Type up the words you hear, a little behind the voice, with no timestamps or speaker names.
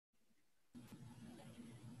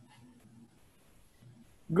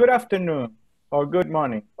Good afternoon, or good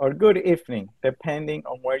morning, or good evening, depending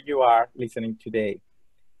on where you are listening today.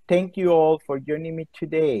 Thank you all for joining me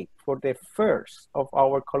today for the first of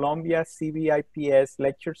our Colombia CBIPS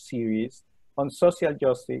lecture series on social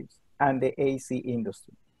justice and the AEC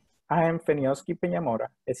industry. I am Fenioski Peñamora,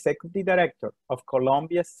 Executive Director of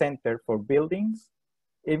Colombia's Center for Buildings,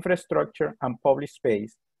 Infrastructure, and Public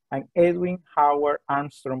Space, and Edwin Howard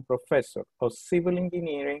Armstrong Professor of Civil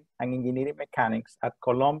Engineering and Engineering Mechanics at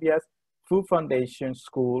Colombia's Food Foundation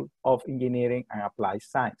School of Engineering and Applied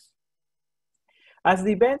Science. As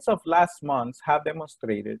the events of last month have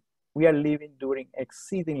demonstrated, we are living during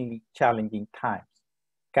exceedingly challenging times,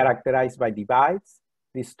 characterized by divides,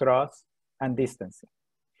 distrust, and distancing.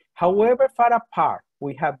 However far apart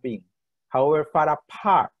we have been, however far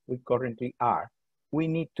apart we currently are, we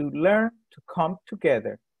need to learn to come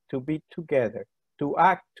together, to be together, to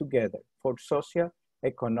act together for social,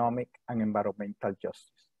 economic, and environmental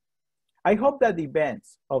justice. I hope that the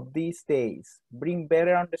events of these days bring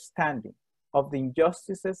better understanding of the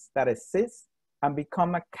injustices that exist and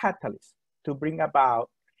become a catalyst to bring about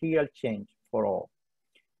real change for all.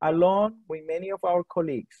 Along with many of our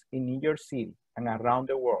colleagues in New York City and around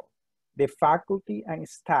the world, the faculty and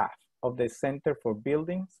staff of the Center for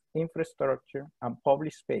Buildings, Infrastructure, and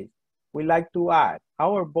Public Space would like to add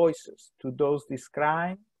our voices to those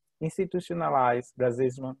describing institutionalized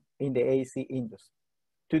racism in the AEC industry.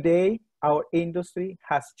 Today, our industry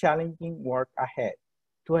has challenging work ahead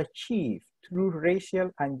to achieve true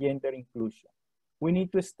racial and gender inclusion. We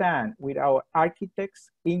need to stand with our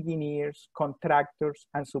architects, engineers, contractors,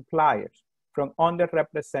 and suppliers from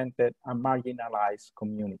underrepresented and marginalized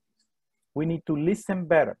communities. We need to listen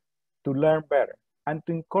better, to learn better, and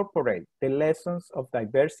to incorporate the lessons of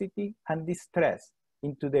diversity and distress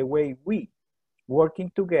into the way we,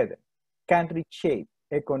 working together, can reshape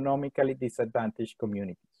economically disadvantaged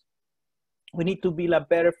communities. We need to build a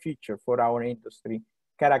better future for our industry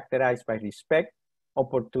characterized by respect,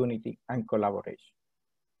 opportunity, and collaboration.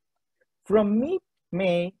 From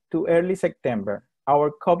mid-May to early September,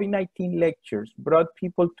 our COVID-19 lectures brought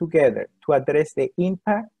people together to address the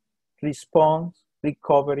impact, response,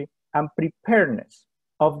 recovery, and preparedness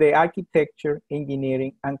of the architecture,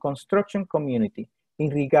 engineering, and construction community in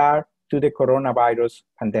regard to the coronavirus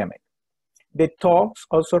pandemic. The talks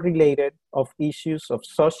also related of issues of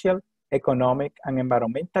social, economic, and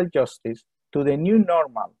environmental justice to the new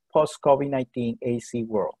normal post-COVID-19 AC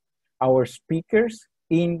world. Our speakers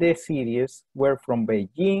in the series were from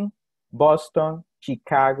Beijing, Boston,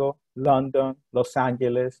 Chicago, London, Los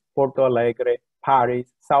Angeles, Porto Alegre,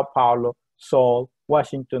 Paris, Sao Paulo, Seoul,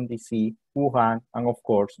 Washington, D.C., Wuhan, and of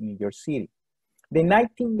course, New York City. The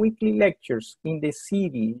 19 weekly lectures in the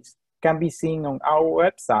series can be seen on our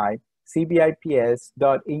website,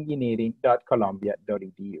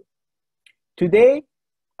 cbips.engineering.columbia.edu. Today,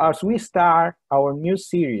 as we start our new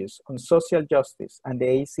series on social justice and the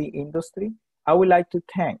AC industry, I would like to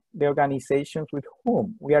thank the organizations with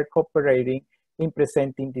whom we are cooperating in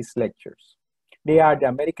presenting these lectures. They are the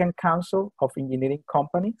American Council of Engineering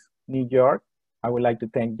Companies, New York. I would like to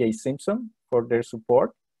thank Jay Simpson for their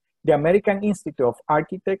support. The American Institute of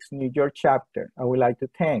Architects, New York chapter. I would like to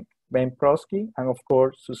thank Ben Prosky and of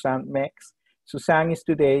course, Suzanne Mex. Suzanne is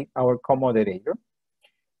today our co-moderator.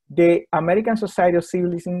 The American Society of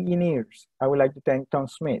Civil Engineers. I would like to thank Tom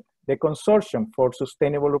Smith. The Consortium for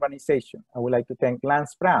Sustainable Urbanization. I would like to thank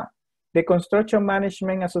Lance Brown. The Construction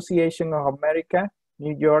Management Association of America,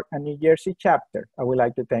 New York and New Jersey chapter. I would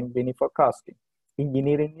like to thank Vinny Forkowski.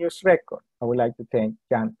 Engineering News Record. I would like to thank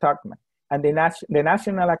Jan Tuckman. And the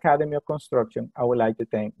National Academy of Construction. I would like to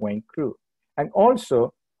thank Wayne Crew. And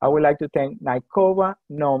also, I would like to thank NICOVA,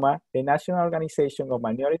 NOMA, the National Organization of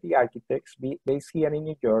Minority Architects based here in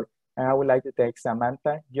New York. And I would like to thank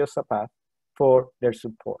Samantha Josapat for their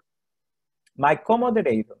support. My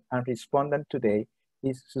co-moderator and respondent today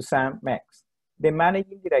is Suzanne Mex, the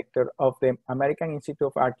Managing Director of the American Institute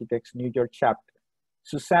of Architects New York chapter.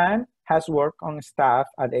 Suzanne has worked on staff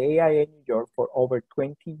at the AIA New York for over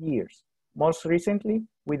 20 years, most recently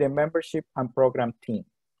with the membership and program team.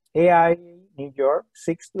 AIA New York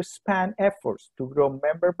seeks to expand efforts to grow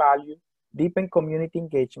member value, deepen community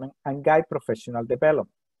engagement, and guide professional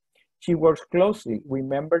development. She works closely with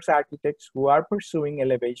members architects who are pursuing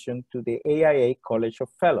elevation to the AIA College of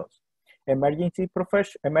Fellows, emerging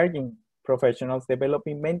professionals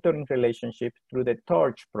developing mentoring relationships through the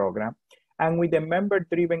Torch program, and with the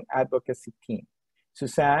member-driven advocacy team.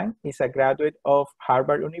 Suzanne is a graduate of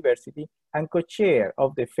Harvard University and co-chair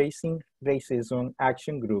of the Facing Racism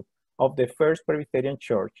Action Group of the First Presbyterian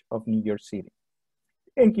Church of New York City.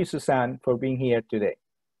 Thank you, Suzanne, for being here today.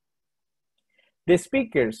 The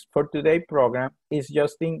speakers for today's program is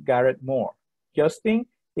Justin Garrett Moore. Justin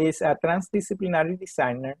is a transdisciplinary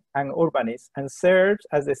designer and urbanist and serves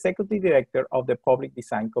as the Executive Director of the Public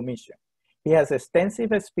Design Commission. He has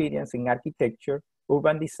extensive experience in architecture,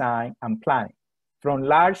 urban design, and planning, from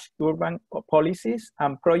large urban policies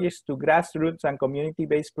and projects to grassroots and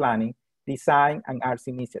community-based planning, design, and arts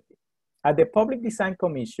initiatives. At the Public Design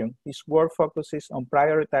Commission, his work focuses on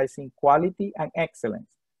prioritizing quality and excellence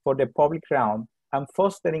for the public realm and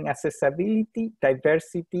fostering accessibility,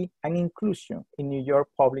 diversity, and inclusion in New York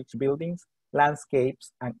public buildings,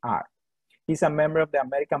 landscapes, and art. He's a member of the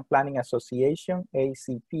American Planning Association,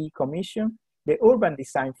 AEC Commission, the Urban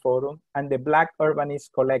Design Forum, and the Black Urbanist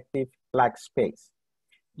Collective, Black Space.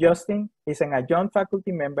 Justin is an adjunct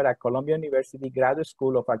faculty member at Columbia University Graduate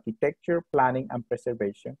School of Architecture, Planning, and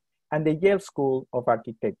Preservation, and the Yale School of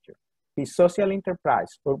Architecture. His social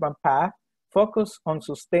enterprise, Urban Path, focus on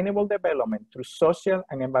sustainable development through social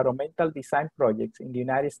and environmental design projects in the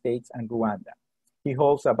United States and Rwanda. He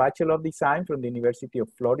holds a Bachelor of Design from the University of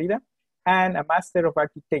Florida and a Master of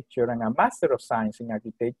Architecture and a Master of Science in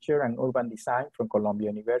Architecture and Urban Design from Columbia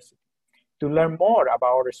University. To learn more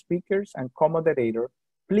about our speakers and co-moderator,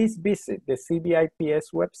 please visit the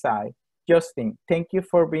CBIPS website. Justin, thank you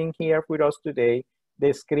for being here with us today.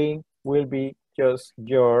 The screen will be just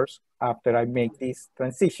yours after I make this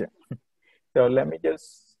transition. So let me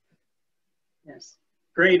just. Yes,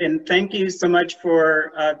 great. And thank you so much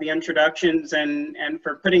for the introductions and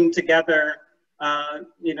for putting together,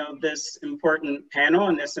 this important panel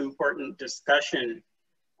and this important discussion.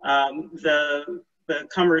 The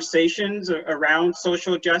conversations around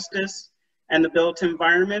social justice and the built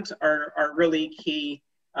environment are really key,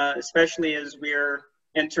 especially as we're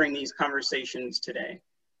entering these conversations today.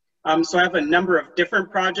 So I have a number of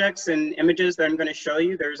different projects and images that I'm going to show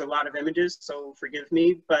you. There's a lot of images, so forgive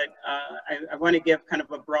me, but I want to give kind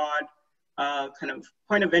of a broad kind of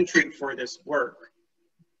point of entry for this work.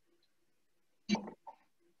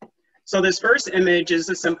 So this first image is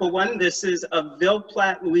a simple one. This is of Ville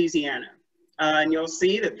Platte, Louisiana. And you'll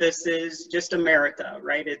see that this is just America,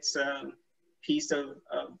 right? It's a piece of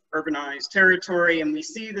urbanized territory, and we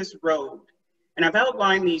see this road. And I've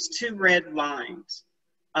outlined these two red lines.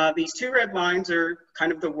 These two red lines are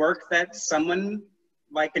kind of the work that someone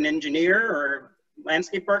like an engineer or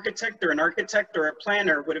landscape architect or an architect or a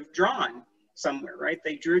planner would have drawn somewhere, right?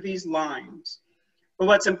 They drew these lines. But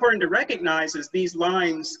what's important to recognize is these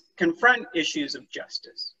lines confront issues of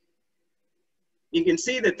justice. You can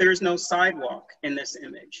see that there's no sidewalk in this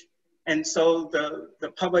image. And so the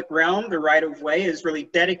public realm, the right of way, is really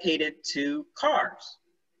dedicated to cars.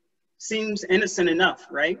 Seems innocent enough,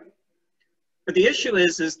 right? But the issue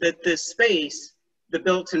is that this space, the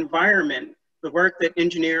built environment, the work that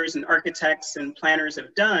engineers and architects and planners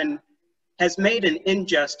have done, has made an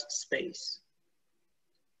unjust space.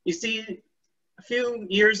 You see, a few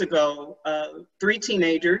years ago, 3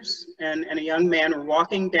 teenagers and a young man were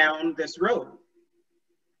walking down this road.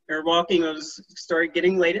 They were walking, it started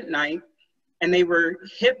getting late at night, and they were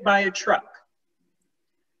hit by a truck.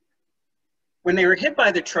 When they were hit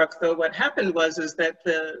by the truck, though, what happened was that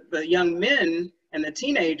the young men and the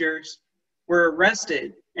teenagers were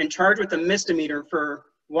arrested and charged with a misdemeanor for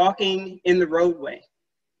walking in the roadway.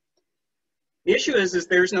 The issue is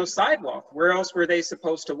there's no sidewalk. Where else were they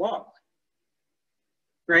supposed to walk?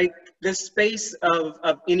 Right? This space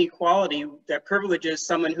of inequality that privileges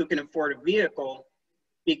someone who can afford a vehicle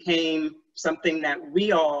became something that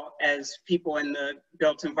we all, as people in the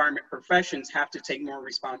built environment professions, have to take more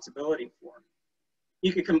responsibility for.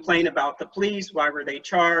 You could complain about the police, why were they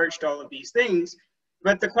charged, all of these things,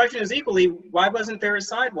 but the question is equally, why wasn't there a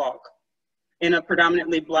sidewalk in a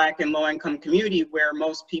predominantly Black and low-income community where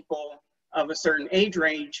most people of a certain age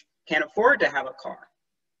range can't afford to have a car,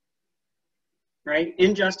 right?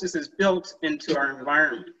 Injustice is built into our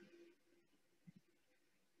environment.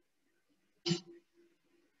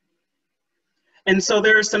 And so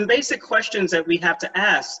there are some basic questions that we have to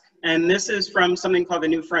ask, and this is from something called the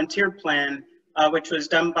New Frontier Plan, which was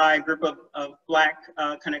done by a group of Black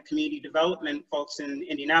kind of community development folks in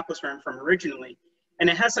Indianapolis, where I'm from originally. And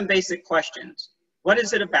it has some basic questions. What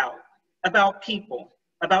is it about? About people,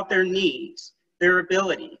 about their needs, their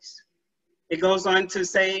abilities. It goes on to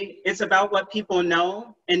say it's about what people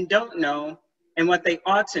know and don't know, and what they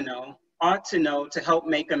ought to know to help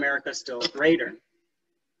make America still greater.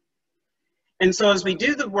 And so as we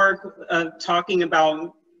do the work of talking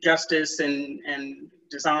about justice and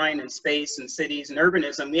design and space and cities and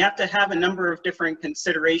urbanism, we have to have a number of different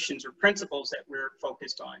considerations or principles that we're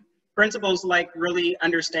focused on. Principles like really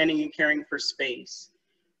understanding and caring for space.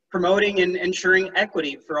 promoting and ensuring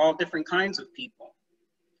equity for all different kinds of people,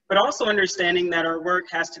 but also understanding that our work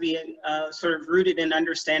has to be sort of rooted in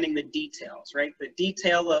understanding the details, right? The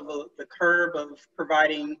detail of the curb of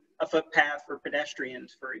providing a footpath for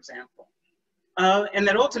pedestrians, for example. And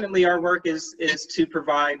that ultimately our work is to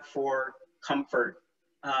provide for comfort,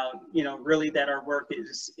 you know, really that our work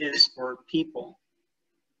is for people.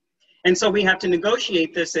 And so we have to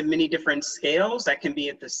negotiate this at many different scales. That can be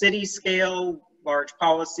at the city scale, large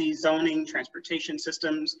policy, zoning, transportation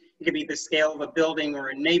systems. It could be the scale of a building or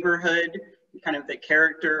a neighborhood, kind of the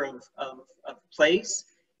character of place.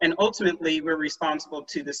 And ultimately, we're responsible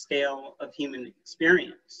to the scale of human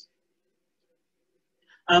experience.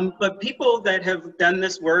 But people that have done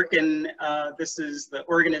this work, and this is the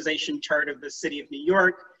organization chart of the City of New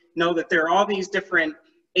York, know that there are all these different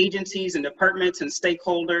agencies and departments and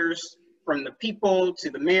stakeholders, from the people to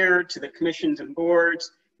the mayor to the commissions and boards,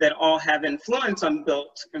 that all have influence on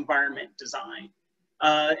built environment design.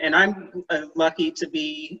 And I'm lucky to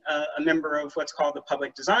be a member of what's called the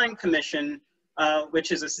Public Design Commission,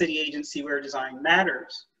 which is a city agency where design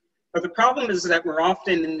matters. But the problem is that we're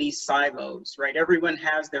often in these silos, right? Everyone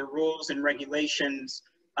has their rules and regulations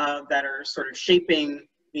that are sort of shaping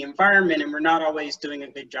the environment, and we're not always doing a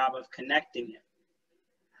good job of connecting it.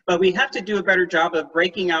 But we have to do a better job of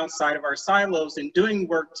breaking outside of our silos and doing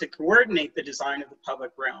work to coordinate the design of the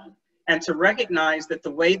public realm, and to recognize that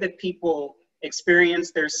the way that people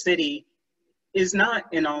experience their city is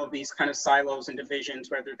not in all of these kind of silos and divisions,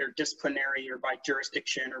 whether they're disciplinary or by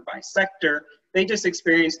jurisdiction or by sector. They just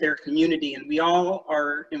experience their community, and we all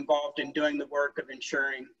are involved in doing the work of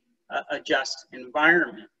ensuring a just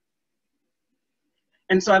environment.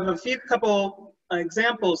 And so I have a couple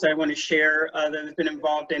examples that I want to share that have been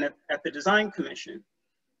involved in at the Design Commission.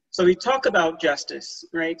 So we talk about justice,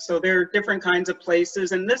 right? So there are different kinds of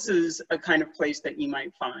places, and this is a kind of place that you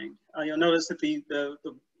might find. You'll notice that the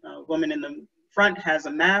woman in the front has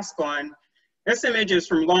a mask on. This image is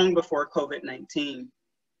from long before COVID-19,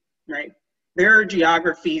 right? There are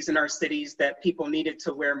geographies in our cities that people needed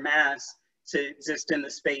to wear masks to exist in the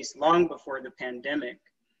space long before the pandemic.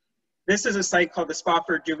 This is a site called the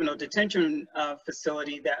Spofford Juvenile Detention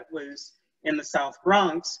Facility that was in the South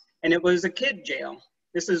Bronx, and it was a kid jail.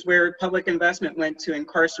 This is where public investment went to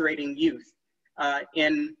incarcerating youth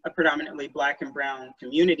in a predominantly Black and brown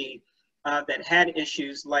community that had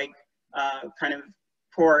issues like kind of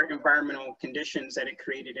poor environmental conditions that it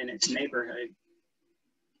created in its neighborhood.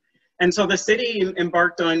 And so the city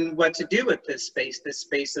embarked on what to do with this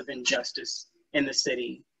space of injustice in the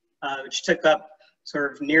city, which took up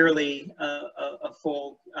sort of nearly a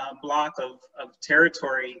full block of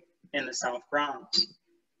territory in the South Bronx.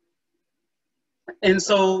 And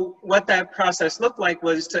so what that process looked like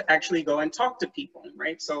was to actually go and talk to people,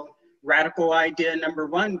 right? So radical idea number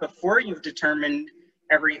one, before you've determined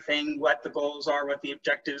everything, what the goals are, what the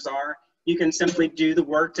objectives are, you can simply do the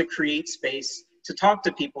work to create space to talk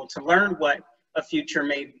to people, to learn what a future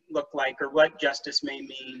may look like, or what justice may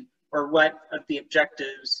mean, or what the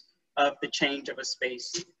objectives of the change of a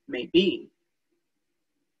space may be.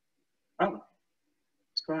 Oh,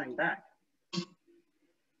 it's going back.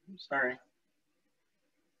 I'm sorry.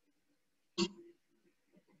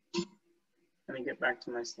 Let me get back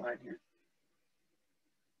to my slide here.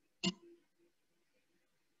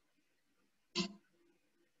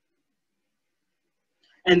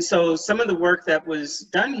 And so some of the work that was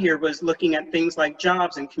done here was looking at things like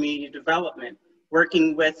jobs and community development,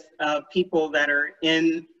 working with people that are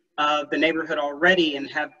in the neighborhood already and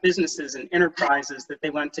have businesses and enterprises that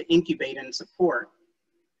they want to incubate and support.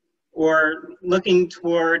 Or looking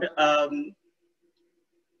toward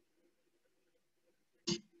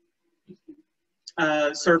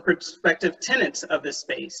sort of prospective tenants of the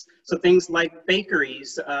space. So things like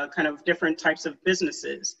bakeries, kind of different types of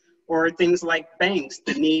businesses, or things like banks,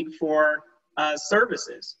 the need for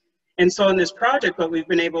services. And so in this project, what we've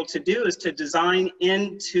been able to do is to design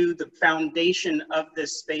into the foundation of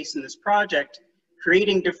this space in this project,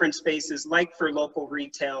 creating different spaces like for local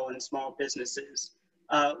retail and small businesses,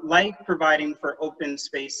 like providing for open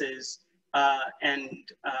spaces and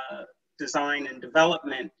design and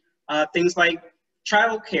development, things like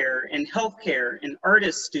childcare and healthcare and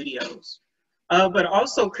artist studios, but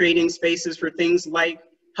also creating spaces for things like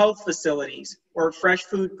health facilities or fresh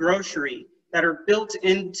food grocery that are built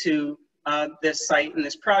into this site and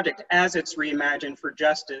this project as it's reimagined for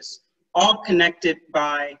justice, all connected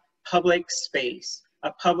by public space,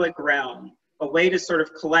 a public realm, a way to sort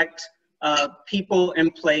of collect people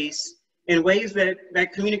and place in ways that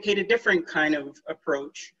communicate a different kind of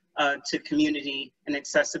approach to community and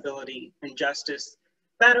accessibility and justice,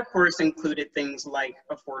 That, of course, included things like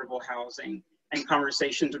affordable housing and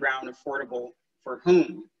conversations around affordable for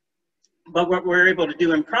whom. But what we're able to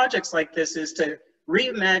do in projects like this is to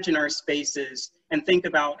reimagine our spaces and think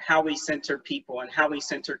about how we center people and how we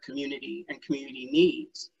center community and community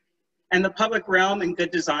needs. And the public realm and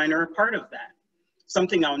good design are a part of that.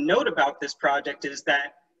 Something I'll note about this project is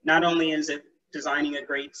that not only is it designing a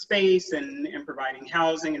great space and providing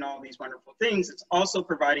housing and all these wonderful things, it's also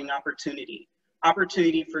providing opportunity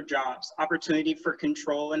for jobs, opportunity for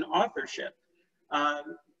control and authorship.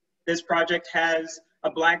 This project has a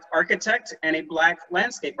Black architect and a Black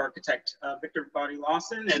landscape architect, Victor Body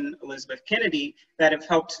Lawson and Elizabeth Kennedy, that have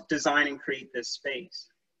helped design and create this space.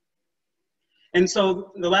 And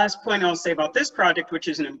so the last point I'll say about this project, which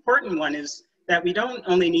is an important one, is that we don't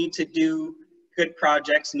only need to do good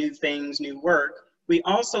projects, new things, new work, we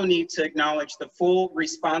also need to acknowledge the full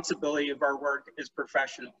responsibility of our work as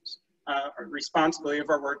professionals, responsibility of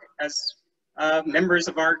our work as members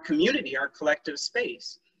of our community, our collective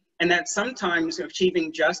space. And that sometimes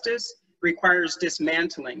achieving justice requires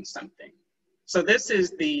dismantling something. So this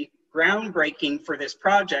is the groundbreaking for this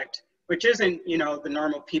project, which isn't, you know, the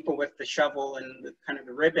normal people with the shovel and the kind of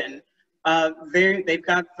the ribbon. They've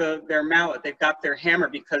got their mallet, they've got their hammer,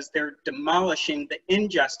 because they're demolishing the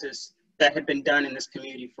injustice that had been done in this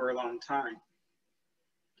community for a long time.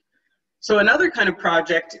 So another kind of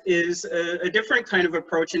project is a different kind of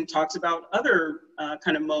approach and talks about other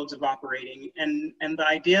kind of modes of operating, and the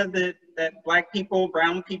idea that Black people,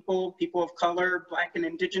 brown people, people of color, Black and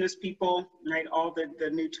Indigenous people, right, all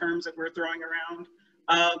the new terms that we're throwing around,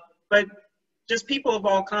 but just people of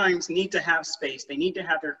all kinds need to have space, they need to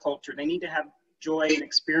have their culture, they need to have joy and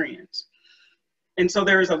experience. And so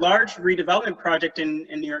there is a large redevelopment project in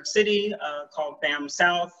New York City called BAM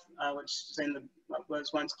South, which is in what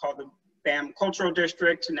was once called the BAM Cultural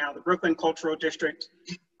District, now the Brooklyn Cultural District.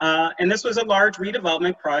 And this was a large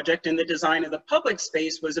redevelopment project, and the design of the public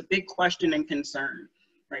space was a big question and concern,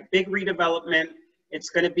 right? Big redevelopment, it's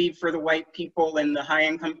gonna be for the white people and the high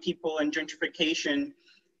income people and gentrification.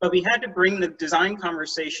 But we had to bring the design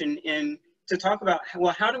conversation in to talk about,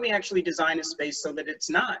 well, how do we actually design a space so that it's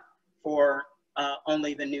not for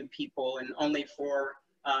only the new people and only for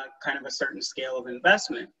kind of a certain scale of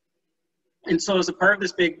investment. And so as a part of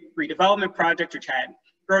this big redevelopment project, which had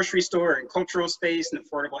grocery store and cultural space and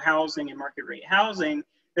affordable housing and market rate housing,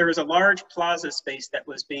 there was a large plaza space that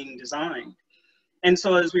was being designed. And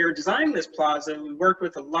so as we were designing this plaza, we worked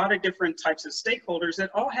with a lot of different types of stakeholders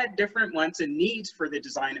that all had different wants and needs for the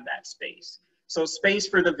design of that space. So space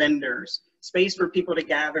for the vendors, space for people to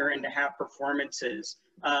gather and to have performances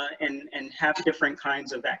and have different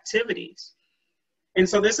kinds of activities. And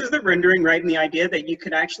so this is the rendering, right? And the idea that you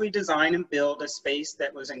could actually design and build a space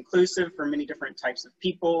that was inclusive for many different types of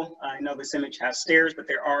people. I know this image has stairs, but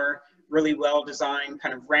there are really well-designed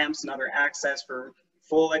kind of ramps and other access for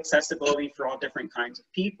full accessibility for all different kinds of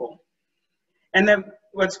people. And then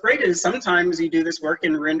what's great is sometimes you do this work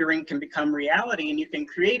and rendering can become reality, and you can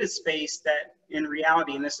create a space that in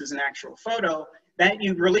reality, and this is an actual photo, that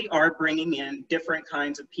you really are bringing in different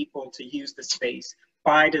kinds of people to use the space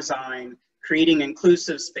by design, creating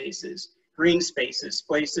inclusive spaces, green spaces,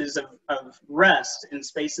 places of rest, and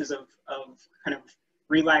spaces of kind of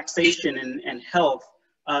relaxation and health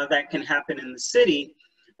that can happen in the city.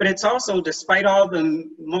 But it's also, despite all the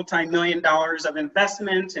multi-million dollars of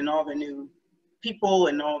investment and all the new people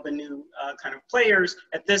and all the new kind of players,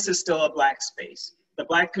 that this is still a Black space. The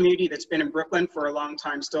Black community that's been in Brooklyn for a long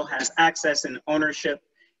time still has access and ownership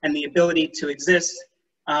and the ability to exist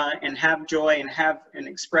and have joy and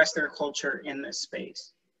express their culture in this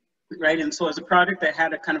space, right? And so as a project that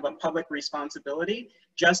had a kind of a public responsibility,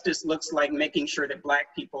 justice looks like making sure that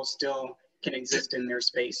Black people still can exist in their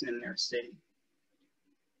space and in their city.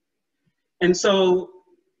 And so,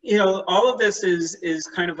 you know, all of this is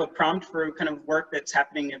kind of a prompt for kind of work that's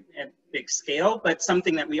happening at big scale, but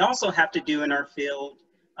something that we also have to do in our field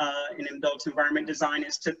in built environment design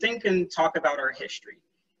is to think and talk about our history.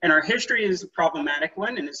 And our history is a problematic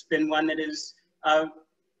one, and it's been one that is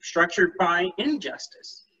structured by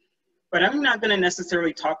injustice. But I'm not going to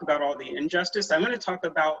necessarily talk about all the injustice. I'm going to talk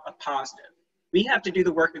about a positive. We have to do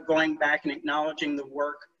the work of going back and acknowledging the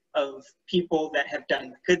work of people that have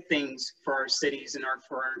done good things for our cities and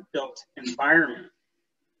for our built environment.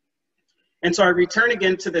 And so I return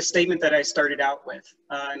again to the statement that I started out with,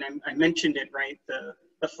 and I mentioned it, right?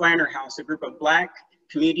 The Flanner House, a group of Black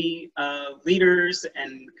community leaders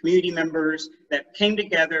and community members that came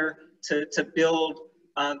together to build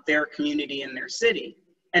their community and their city.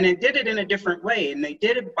 And it did it in a different way, and they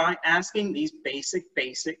did it by asking these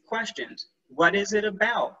basic questions. What is it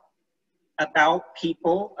about? about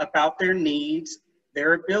people, about their needs,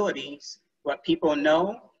 their abilities, what people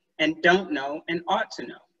know and don't know and ought to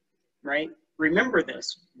know, right? Remember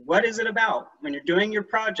this. What is it about? When you're doing your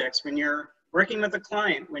projects, when you're working with a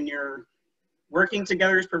client, when you're working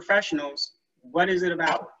together as professionals, what is it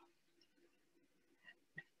about?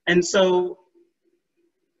 And so,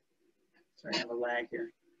 sorry, I have a lag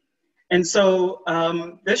here. And so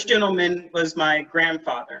this gentleman was my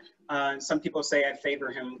grandfather. Some people say I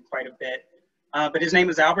favor him quite a bit, but his name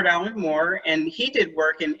was Albert Allen Moore, and he did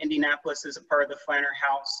work in Indianapolis as a part of the Flanner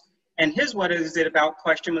House. And his "what is it about"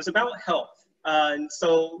 question was about health. And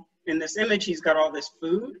so in this image, he's got all this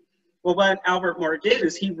food. Well, what Albert Moore did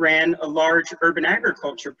is he ran a large urban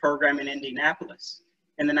agriculture program in Indianapolis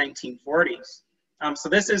in the 1940s. So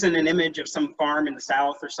this isn't an image of some farm in the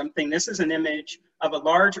South or something. This is an image of a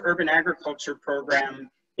large urban agriculture program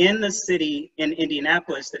in the city in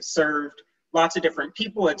Indianapolis that served lots of different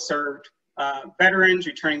people. It served veterans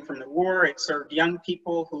returning from the war. It served young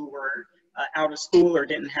people who were out of school or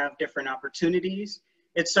didn't have different opportunities.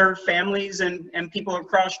 It served families and people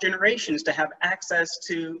across generations to have access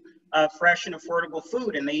to fresh and affordable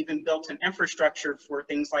food. And they even built an infrastructure for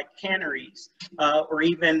things like canneries or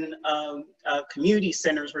even community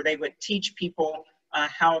centers where they would teach people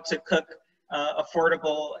how to cook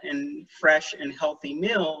affordable and fresh and healthy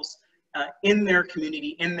meals in their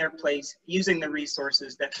community, in their place, using the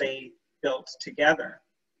resources that they built together.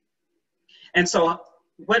 And so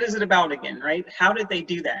what is it about again, right? How did they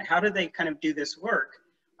do that? How did they kind of do this work?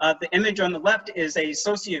 The image on the left is a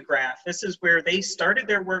sociograph. This is where they started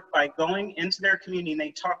their work by going into their community and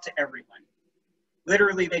they talked to everyone.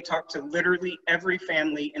 Literally, they talked to literally every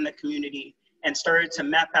family in the community and started to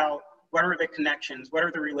map out what are the connections, what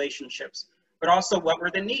are the relationships, but also what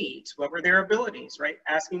were the needs, what were their abilities, right?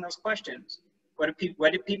 Asking those questions. What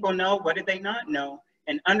did people know, what did they not know?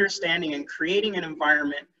 And understanding and creating an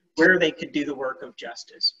environment where they could do the work of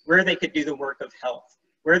justice, where they could do the work of health,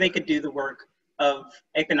 where they could do the work of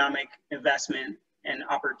economic investment and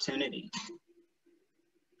opportunity.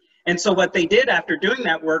 And so what they did after doing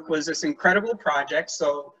that work was this incredible project.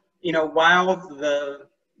 So, you know, while the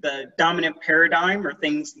dominant paradigm are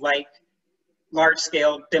things like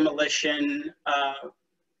large-scale demolition,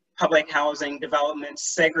 public housing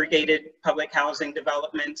developments, segregated public housing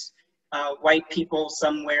developments, white people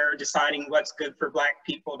somewhere deciding what's good for Black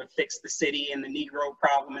people to fix the city and the Negro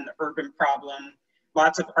problem and the urban problem.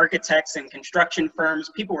 Lots of architects and construction firms.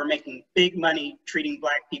 People were making big money treating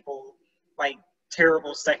Black people like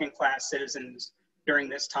terrible second-class citizens during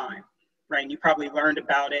this time, right? And you probably learned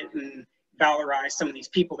about it and valorized some of these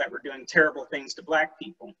people that were doing terrible things to Black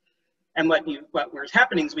people. And what was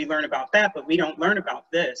happening is we learn about that, but we don't learn about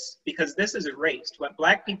this because this is erased. What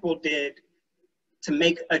Black people did to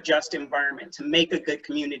make a just environment, to make a good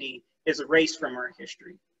community is erased from our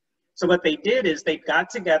history. So what they did is they got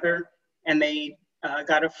together and they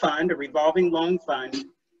got a fund, a revolving loan fund,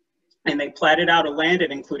 and they platted out a land.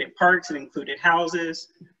 It included parks, it included houses,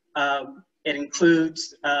 it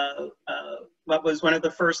includes what was one of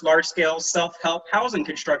the first large-scale self-help housing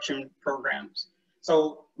construction programs.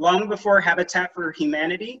 So long before Habitat for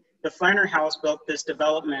Humanity, the Flanner House built this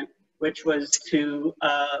development, which was to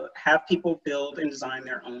have people build and design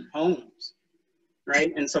their own homes,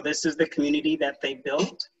 right? And so this is the community that they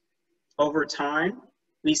built over time.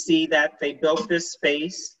 We see that they built this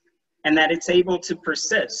space and that it's able to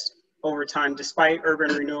persist over time despite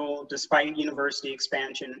urban renewal, despite university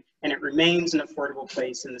expansion, and it remains an affordable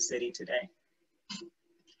place in the city today.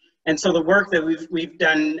 And so the work that we've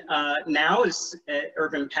done now is at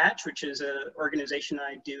Urban Patch, which is an organization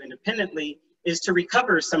I do independently, is to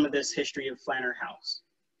recover some of this history of Flanner House.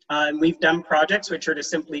 And we've done projects which are to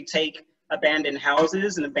simply take abandoned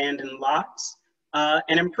houses and abandoned lots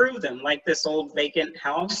and improve them, like this old vacant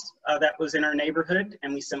house that was in our neighborhood,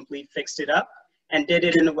 and we simply fixed it up and did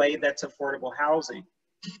it in a way that's affordable housing,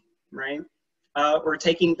 right? Or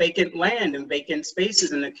taking vacant land and vacant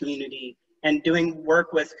spaces in the community and doing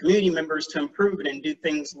work with community members to improve it and do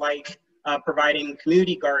things like providing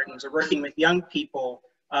community gardens or working with young people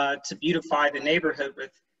to beautify the neighborhood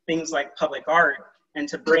with things like public art and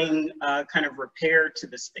to bring kind of repair to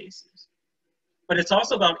the spaces. But it's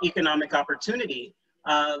also about economic opportunity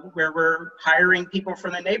where we're hiring people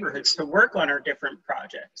from the neighborhoods to work on our different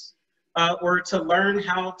projects or to learn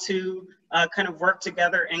how to kind of work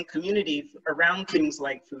together in community around things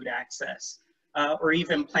like food access or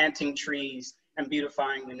even planting trees and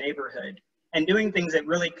beautifying the neighborhood and doing things that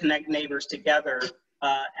really connect neighbors together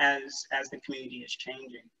as the community is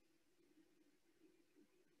changing.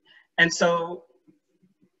 And so,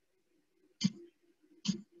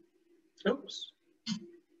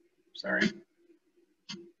 sorry.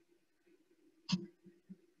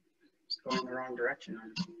 It's going the wrong direction.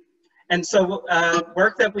 And so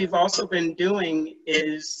work that we've also been doing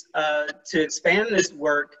is to expand this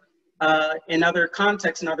work in other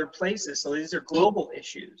contexts and other places. So these are global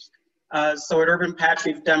issues. So at Urban Patch,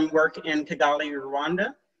 we've done work in Kigali,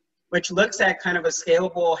 Rwanda, which looks at kind of a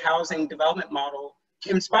scalable housing development model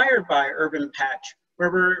inspired by Urban Patch,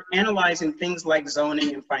 where we're analyzing things like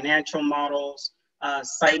zoning and financial models,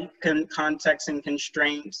 site context and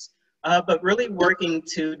constraints, but really working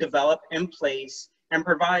to develop in place and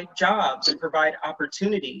provide jobs and provide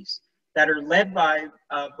opportunities that are led by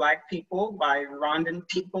Black people, by Rwandan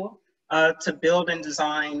people, to build and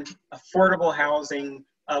design affordable housing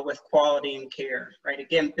with quality and care, right?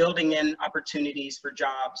 Again, building in opportunities for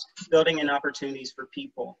jobs, building in opportunities for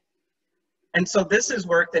people. And so this is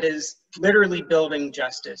work that is literally building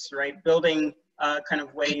justice, right? Building kind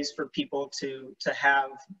of ways for people to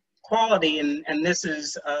have quality. And this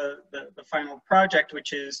is the final project,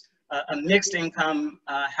 which is a mixed income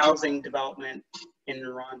housing development in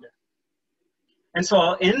Rwanda. And so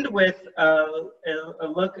I'll end with a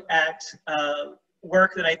look at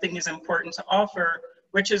work that I think is important to offer,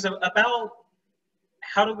 which is about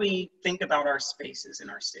how do we think about our spaces in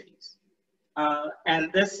our cities.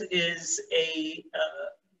 And this is a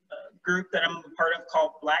group that I'm a part of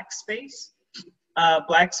called Black Space.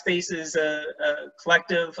 Black Space is a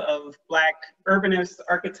collective of Black urbanists,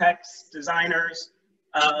 architects, designers,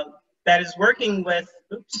 that is working with,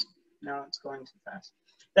 oops, no, it's going too fast.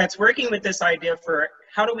 That's working with this idea for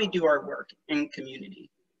how do we do our work in community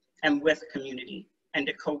and with community and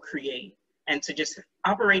to co-create and to just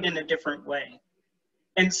operate in a different way.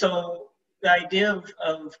 And so the idea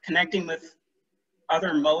of connecting with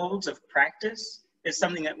other modes of practice is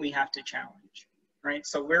something that we have to challenge, right?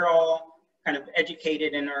 So we're all kind of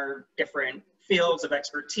educated in our different fields of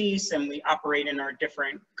expertise, and we operate in our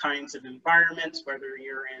different kinds of environments, whether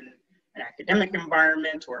you're in an academic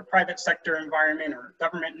environment or a private sector environment or a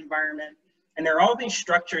government environment. And there are all these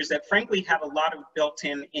structures that frankly have a lot of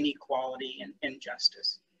built-in inequality and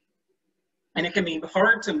injustice. And it can be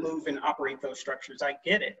hard to move and operate those structures. I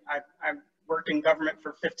get it. I've worked in government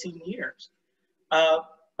for 15 years.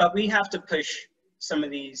 But we have to push some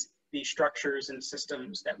of these structures and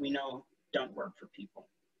systems that we know don't work for people.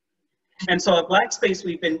 And so at Black Space,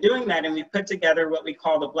 we've been doing that, and we've put together what we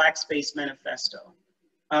call the Black Space Manifesto.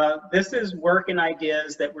 This is work and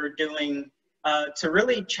ideas that we're doing to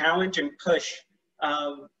really challenge and push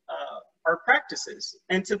our practices,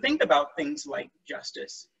 and to think about things like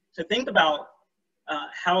justice, to think about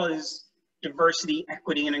how is diversity,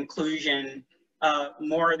 equity, and inclusion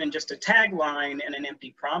more than just a tagline and an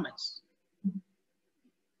empty promise,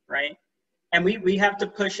 right? And we have to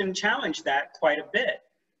push and challenge that quite a bit.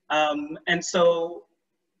 And so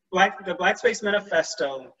the Black Space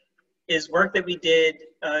Manifesto is work that we did,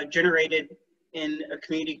 generated in a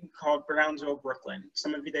community called Brownsville, Brooklyn.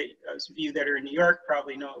 Some of you that are in New York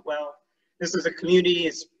probably know it well. This is a community,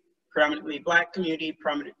 it's predominantly Black community,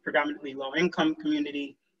 predominantly low income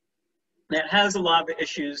community, that has a lot of the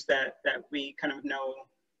issues that we kind of know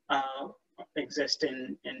exist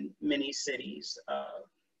in many cities.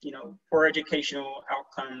 You know, poor educational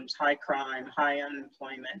outcomes, high crime, high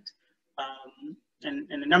unemployment, and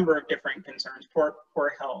a number of different concerns, poor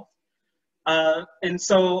health. And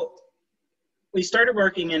so we started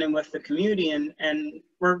working in and with the community, and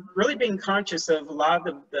we're really being conscious of a lot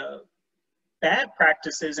of the bad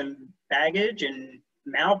practices and baggage and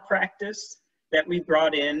malpractice that we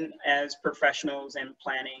brought in as professionals in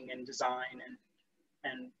planning and design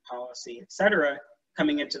and policy, et cetera,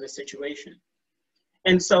 coming into the situation.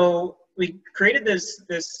 And so we created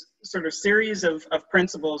this sort of series of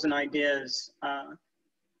principles and ideas,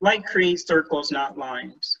 like create circles, not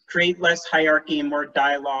lines, create less hierarchy and more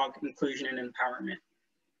dialogue, inclusion, and empowerment,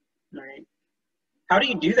 right? How do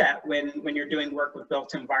you do that when you're doing work with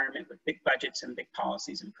built environment, with big budgets and big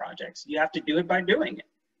policies and projects? You have to do it by doing it,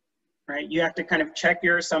 right? You have to kind of check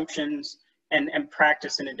your assumptions and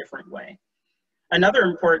practice in a different way. Another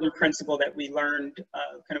important principle that we learned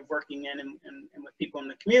kind of working in and with people in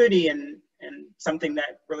the community, and something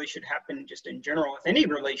that really should happen just in general with any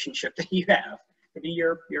relationship that you have, could be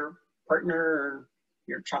your partner or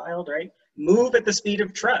your child, right? Move at the speed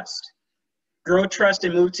of trust. Grow trust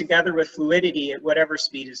and move together with fluidity at whatever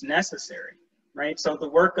speed is necessary, right? So the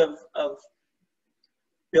work of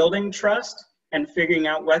building trust and figuring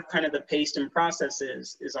out what kind of the pace and process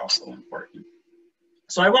is also important.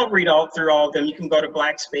 So I won't read through all of them. You can go to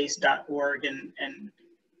blackspace.org and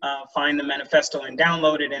find the manifesto and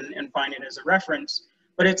download it and find it as a reference.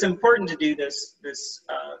 But it's important to do this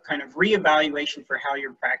kind of reevaluation for how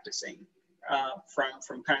you're practicing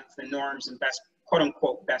from kind of the norms and best, quote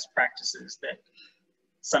unquote, best practices that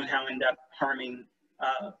somehow end up harming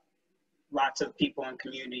lots of people and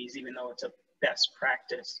communities, even though it's a best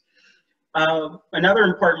practice. Another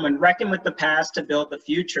important one, reckon with the past to build the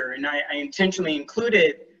future. And I intentionally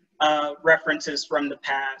included references from the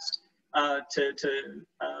past to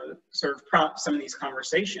sort of prompt some of these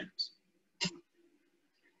conversations.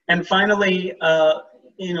 And finally,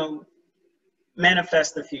 you know,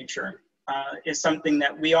 manifest the future is something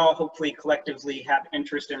that we all hopefully collectively have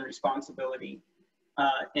interest and responsibility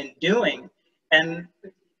in doing. And,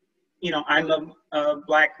 you know, I'm a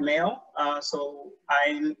Black male, so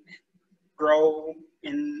I grow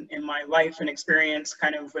in my life and experience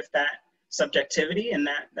kind of with that subjectivity and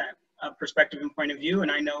that perspective and point of view.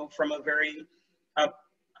 And I know from a very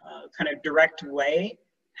kind of direct way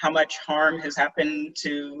how much harm has happened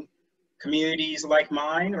to communities like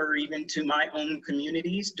mine, or even to my own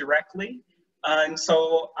communities directly. And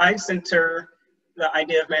so I center the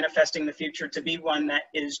idea of manifesting the future to be one that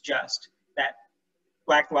is just, that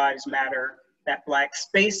Black lives matter, that Black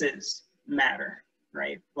spaces matter,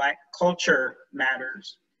 right? Black culture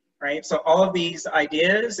matters, right? So all of these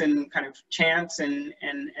ideas and kind of chants and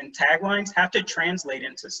taglines have to translate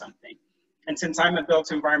into something. And since I'm a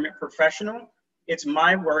built environment professional, it's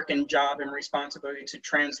my work and job and responsibility to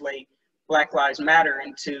translate Black Lives Matter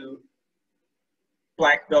into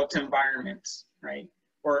Black built environments, right?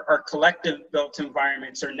 Or collective built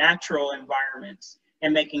environments or natural environments,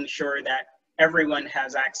 and making sure that everyone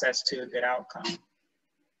has access to a good outcome.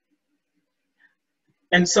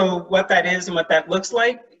 And so what that is and what that looks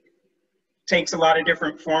like takes a lot of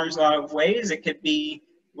different forms, a lot of ways. It could be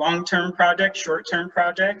long-term projects, short-term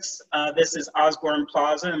projects. This is Osborne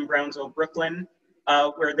Plaza in Brownsville, Brooklyn,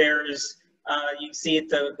 where there's, you see at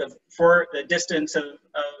the distance of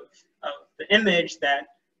the image that,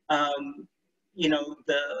 you know,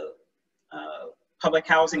 the public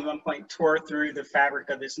housing at one point tore through the fabric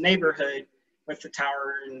of this neighborhood with the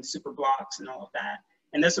tower and super blocks and all of that.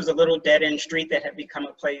 And this was a little dead-end street that had become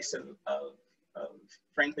a place of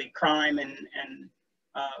frankly, crime and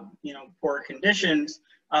you know, poor conditions.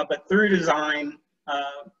 But through design,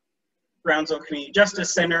 Brownsville Community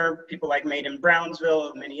Justice Center, people like Made in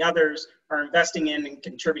Brownsville and many others are investing in and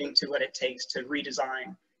contributing to what it takes to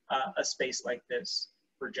redesign a space like this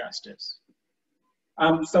for justice.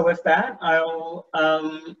 So with that, I'll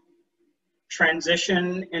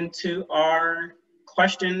transition into our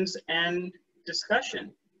questions and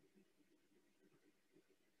discussion.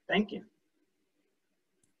 Thank you.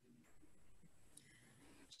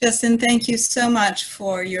 Justin, thank you so much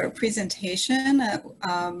for your presentation.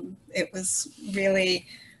 It was really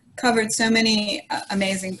covered so many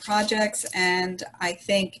amazing projects, and I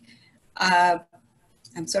think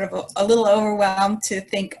I'm sort of a little overwhelmed to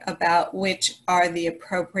think about which are the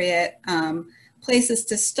appropriate places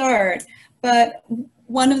to start. But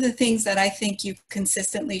one of the things that I think you've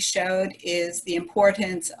consistently showed is the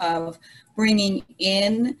importance of bringing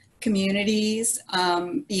in communities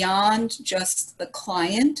beyond just the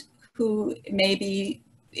client, who maybe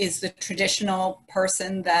is the traditional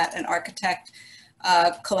person that an architect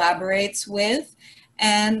collaborates with.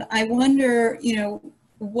 And I wonder, you know,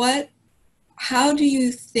 how do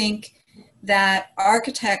you think that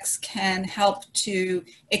architects can help to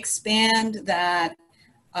expand that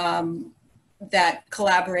that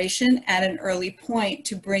collaboration at an early point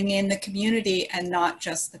to bring in the community and not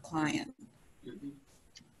just the client?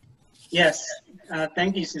 Yes,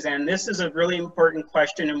 thank you, Suzanne. This is a really important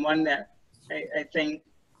question, and one that I think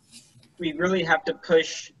we really have to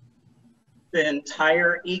push the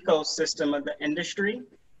entire ecosystem of the industry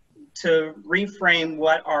to reframe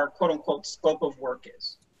what our quote unquote scope of work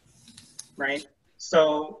is, right?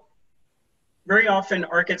 So very often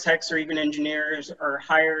architects or even engineers are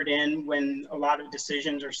hired in when a lot of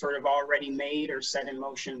decisions are sort of already made or set in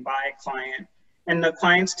motion by a client. And the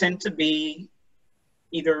clients tend to be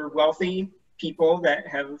either wealthy people that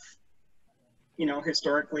have, you know,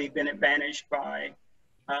 historically been advantaged by,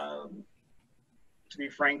 to be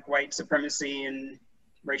frank, white supremacy and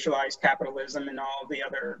racialized capitalism and all the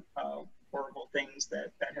other horrible things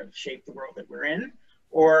that have shaped the world that we're in,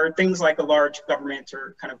 or things like a large government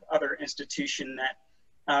or kind of other institution that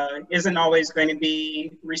isn't always going to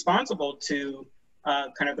be responsible to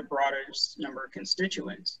kind of the broadest number of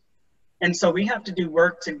constituents. And so we have to do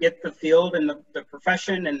work to get the field and the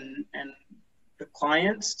profession and the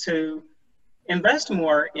clients to invest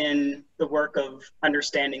more in the work of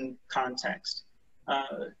understanding context,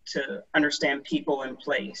 to understand people in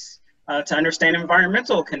place, to understand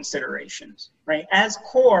environmental considerations, right, as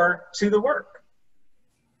core to the work,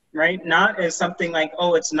 right? Not as something like,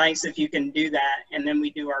 oh, it's nice if you can do that, and then we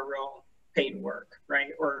do our real paid work,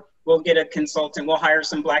 right? Or we'll get a consultant, we'll hire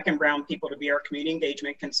some Black and brown people to be our community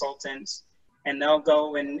engagement consultants, and they'll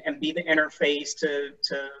go and be the interface to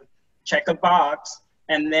check a box,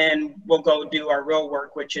 and then we'll go do our real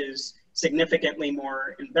work, which is significantly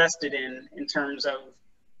more invested in terms of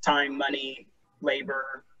time, money,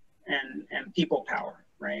 labor, and people power,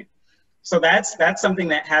 right? So that's something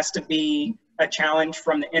that has to be a challenge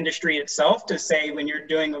from the industry itself, to say, when you're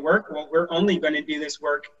doing the work, well, we're only going to do this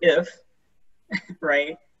work if,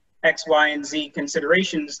 right, X, Y, and Z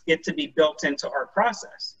considerations get to be built into our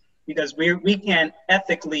process, because we can't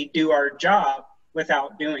ethically do our job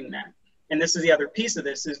without doing that. And this is the other piece of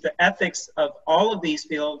this, is the ethics of all of these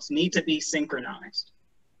fields need to be synchronized,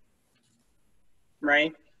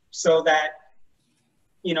 right? So that,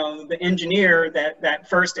 you know, the engineer, that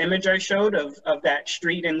first image I showed of that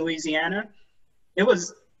street in Louisiana, it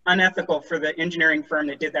was unethical for the engineering firm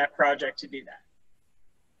that did that project to do that.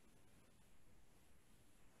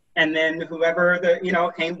 And then whoever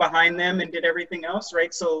came behind them and did everything else,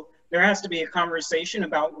 right? So there has to be a conversation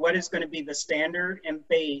about what is going to be the standard and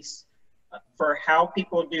base for how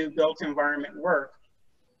people do built environment work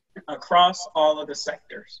across all of the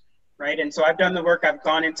sectors, right? And so I've done the work, I've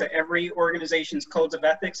gone into every organization's codes of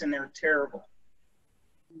ethics, and they're terrible.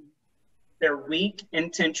 They're weak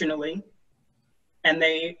intentionally, and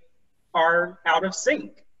they are out of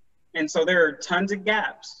sync. And so there are tons of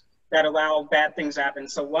gaps that allow bad things to happen.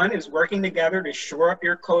 So one is working together to shore up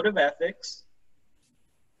your code of ethics,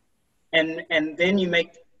 and then you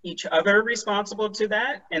make each other responsible to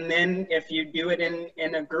that. And then if you do it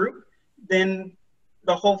in a group, then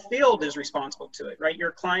the whole field is responsible to it, right?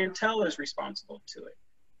 Your clientele is responsible to it,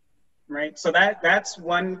 right? So that's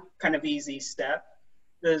one kind of easy step.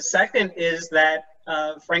 The second is that,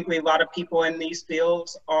 frankly, a lot of people in these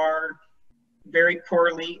fields are very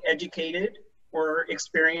poorly educated or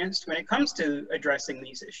experienced when it comes to addressing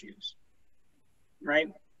these issues,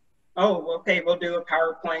 right? Oh, okay, we'll do a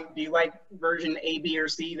PowerPoint. Do you like version A, B, or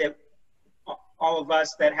C that all of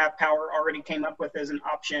us that have power already came up with as an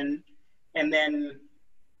option? And then,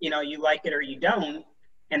 you know, you like it or you don't.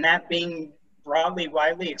 And that being broadly,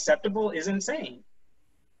 widely acceptable is insane,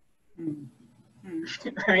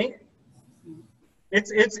 right?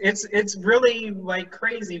 It's really like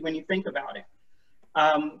crazy when you think about it.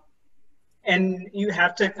 And you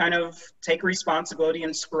have to kind of take responsibility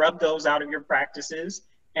and scrub those out of your practices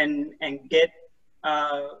and get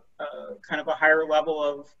kind of a higher level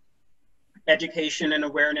of education and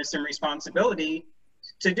awareness and responsibility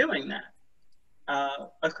to doing that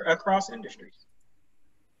across industries.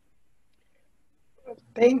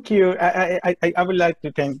 Thank you. I would like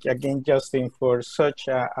to thank again, Justin, for such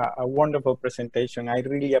a wonderful presentation. I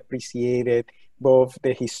really appreciated both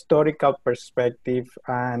the historical perspective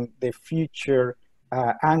and the future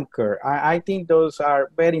anchor. I think those are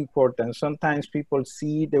very important. Sometimes people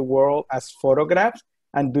see the world as photographs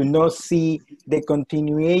and do not see the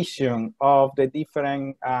continuation of the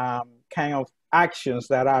different kind of actions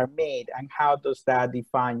that are made, and how does that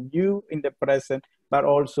define you in the present, but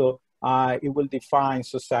also it will define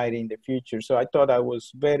society in the future. So I thought that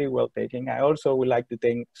was very well taken. I also would like to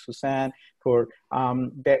thank Suzanne for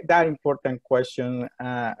that important question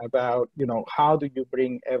about, you know, how do you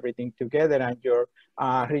bring everything together, and your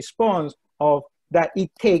response of that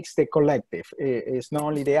it takes the collective. It's not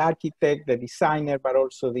only the architect, the designer, but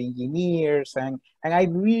also the engineers. And I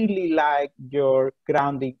really like your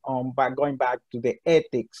grounding on going back to the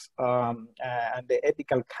ethics and the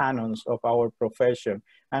ethical canons of our profession.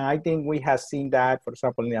 And I think we have seen that, for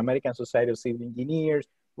example, in the American Society of Civil Engineers,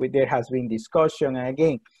 there has been discussion. And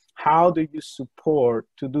again, how do you support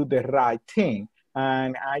to do the right thing?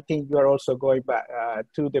 And I think you are also going back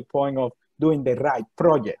to the point of doing the right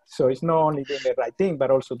project. So it's not only doing the right thing, but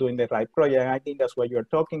also doing the right project. And I think that's what you're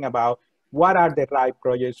talking about. What are the right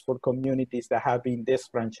projects for communities that have been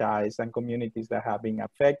disfranchised and communities that have been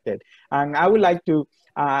affected? And I would like to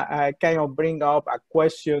kind of bring up a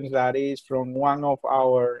question that is from one of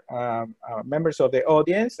our members of the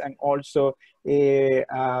audience, and also a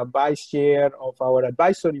vice chair of our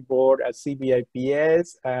advisory board at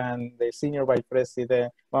CBIPS, and the senior vice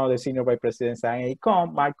president, one of the senior vice presidents at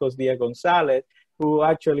AECOM, Marcos Diaz-Gonzalez, who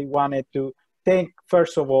actually wanted to thank,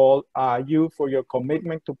 first of all, you for your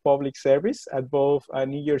commitment to public service at both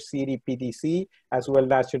New York City PTC, as well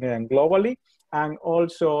nationally and globally. And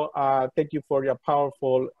also thank you for your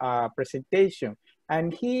powerful presentation.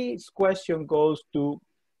 And his question goes to,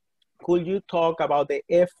 could you talk about the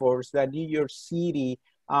efforts that New York City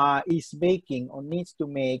is making or needs to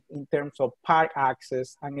make in terms of park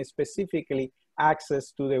access, and specifically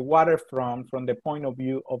access to the waterfront from the point of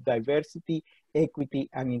view of diversity, equity,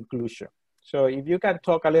 and inclusion. So if you can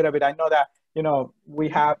talk a little bit, I know that, you know, we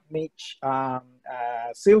have Mitch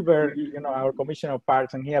Silver, you know, our Commissioner of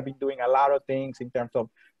Parks, and he has been doing a lot of things in terms of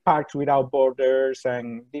Parks Without Borders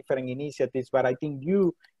and different initiatives. But I think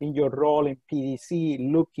you, in your role in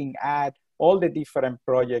PDC, looking at all the different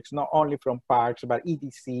projects, not only from parks, but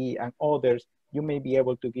EDC and others, you may be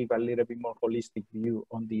able to give a little bit more holistic view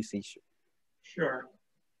on this issue. Sure.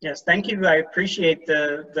 Yes, thank you. I appreciate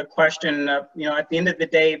the question. You know, at the end of the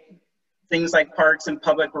day, things like parks and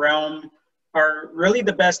public realm are really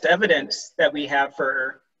the best evidence that we have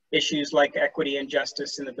for issues like equity and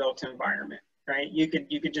justice in the built environment, right? You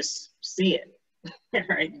could just see it,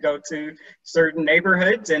 right? You go to certain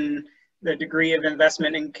neighborhoods and the degree of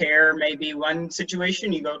investment and care may be one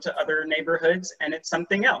situation. You go to other neighborhoods and it's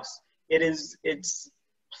something else. It's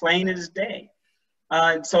plain as day.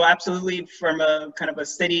 So absolutely, from a kind of a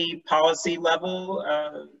city policy level,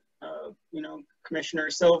 you know, Commissioner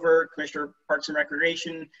Silver, Commissioner of Parks and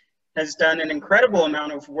Recreation, has done an incredible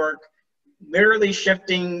amount of work, literally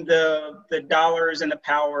shifting the dollars and the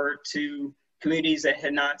power to communities that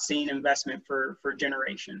had not seen investment for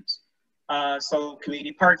generations. So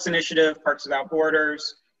Community Parks Initiative, Parks Without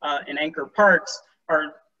Borders, and Anchor Parks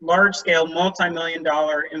are large-scale,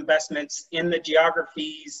 multi-million-dollar investments in the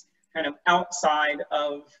geographies kind of outside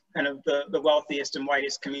of kind of the wealthiest and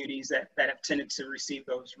whitest communities that have tended to receive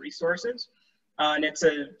those resources. And it's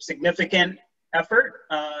a significant effort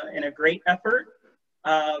and a great effort.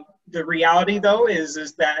 The reality, though,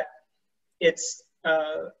 is that it's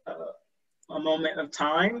a moment of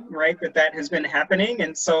time, right? That has been happening,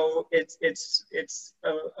 and so it's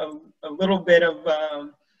a little bit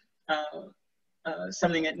of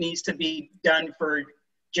something that needs to be done for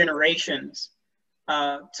generations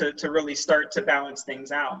to really start to balance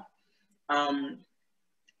things out.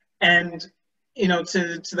 And you know,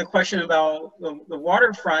 to the question about the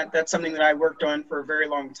waterfront, that's something that I worked on for a very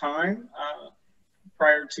long time.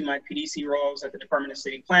 Prior to my PDC roles at the Department of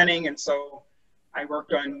City Planning, and so I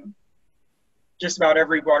worked on just about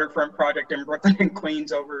every waterfront project in Brooklyn and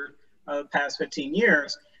Queens over the past 15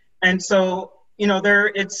 years. And so, you know,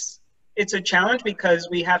 it's a challenge because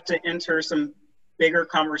we have to enter some bigger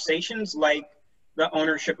conversations like the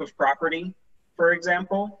ownership of property, for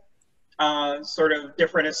example, sort of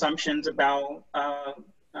different assumptions about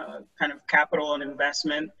kind of capital and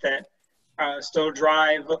investment that still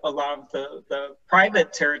drive a lot of the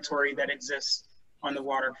private territory that exists on the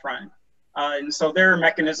waterfront. And so there are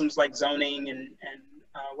mechanisms like zoning and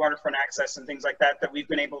waterfront access and things like that we've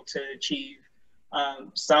been able to achieve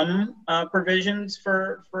some provisions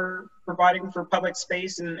for providing for public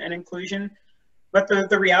space and inclusion. But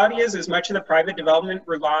the reality is much of the private development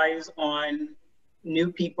relies on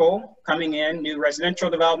new people coming in, new residential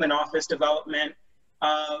development, office development,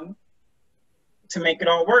 to make it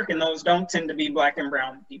all work, and those don't tend to be Black and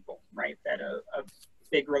brown people, right, that a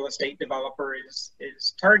big real estate developer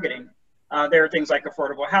is targeting. There are things like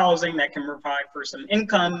affordable housing that can provide for some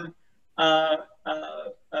income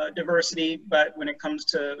diversity, but when it comes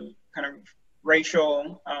to kind of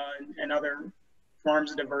racial and other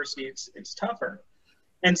forms of diversity, it's tougher.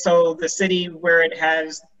 And so the city, where it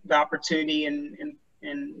has the opportunity in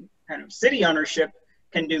kind of city ownership,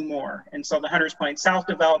 can do more. And so the Hunters Point South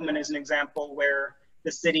development is an example where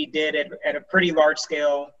the city did at a pretty large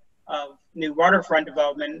scale of new waterfront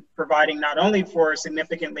development, providing not only for a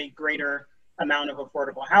significantly greater amount of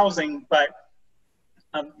affordable housing, but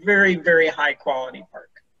a very, very high quality park,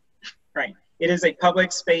 right? It is a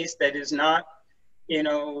public space that is not, you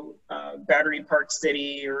know, Battery Park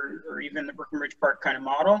City or even the Brooklyn Ridge Park kind of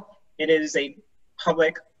model. It is a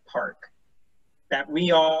public park that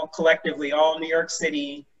we all collectively, all New York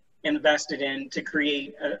City, invested in to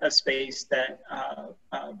create a space that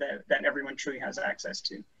everyone truly has access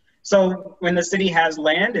to. So when the city has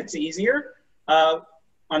land, it's easier.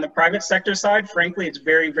 On the private sector side, frankly, it's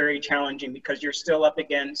very, very challenging because you're still up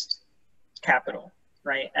against capital,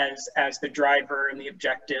 right, as the driver and the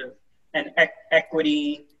objective, and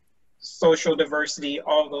equity, social diversity,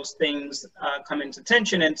 all those things come into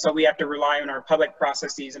tension. And so we have to rely on our public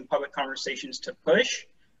processes and public conversations to push,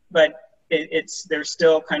 but there's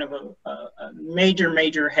still kind of a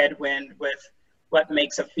major headwind with what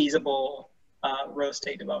makes a feasible real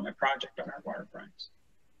estate development project on our waterfronts.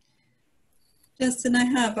 Justin, I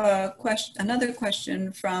have another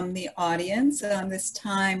question from the audience, this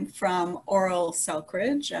time from Oral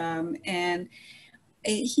Selkridge. And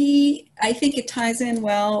I think it ties in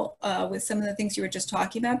well with some of the things you were just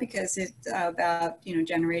talking about, because it's about, you know,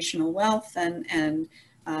 generational wealth and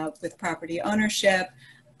with property ownership.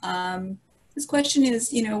 This question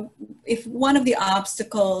is, you know, if one of the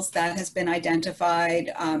obstacles that has been identified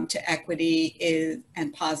to equity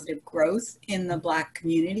and positive growth in the Black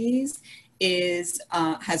communities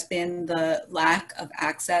has been the lack of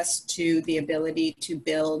access to the ability to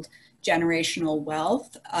build generational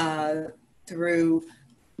wealth through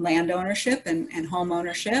land ownership and home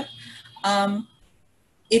ownership.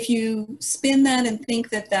 If you spin that and think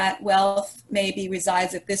that that wealth maybe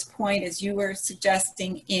resides at this point, as you were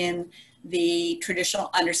suggesting, in the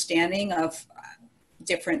traditional understanding of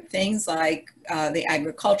different things like the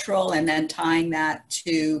agricultural, and then tying that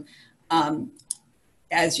to,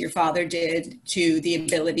 as your father did, to the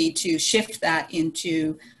ability to shift that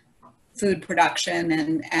into food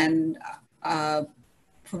production and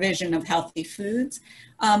provision of healthy foods.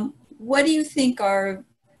 What do you think are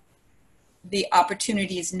the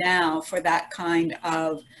opportunities now for that kind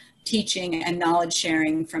of teaching and knowledge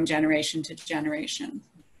sharing from generation to generation?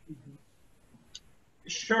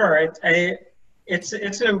 Sure, it's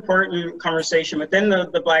an important conversation. Within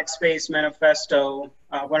the Black Space Manifesto,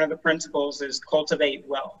 one of the principles is cultivate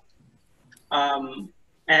wealth.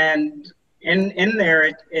 And in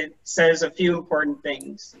there, it says a few important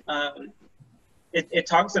things. It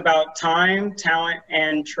talks about time, talent,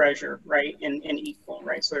 and treasure, right, in equal,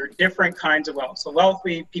 right? So there are different kinds of wealth. So wealth,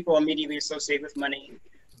 people immediately associate with money,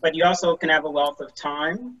 but you also can have a wealth of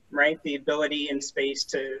time, right? The ability and space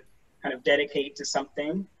to kind of dedicate to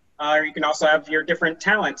something. Or you can also have your different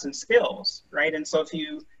talents and skills, right? And so if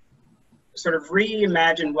you sort of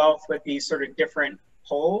reimagine wealth with these sort of different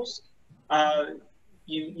poles,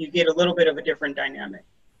 you get a little bit of a different dynamic.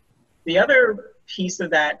 The other piece of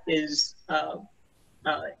that is,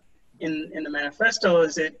 in the manifesto,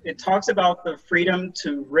 is it talks about the freedom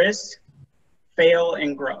to risk, fail,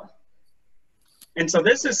 and grow. And so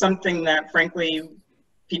this is something that, frankly,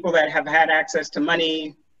 people that have had access to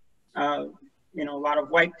money, you know, a lot of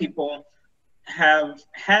white people have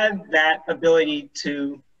had that ability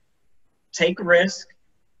to take risk,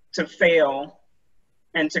 to fail,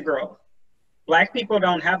 and to grow. Black people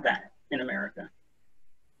don't have that in America.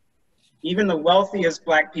 Even the wealthiest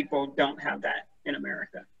Black people don't have that in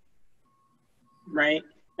America, right?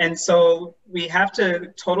 And so we have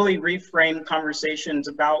to totally reframe conversations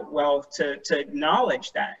about wealth to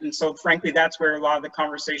acknowledge that. And so frankly, that's where a lot of the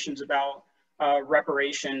conversations about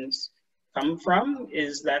reparations come from,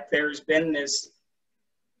 is that there's been this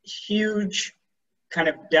huge kind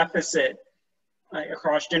of deficit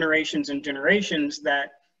across generations and generations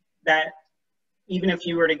that even if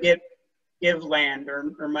you were to give land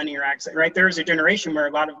or money or access, right? There's a generation where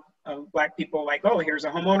a lot of Black people like, oh, here's a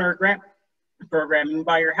homeowner grant program, you can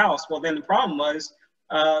buy your house. Well, then the problem was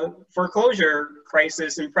foreclosure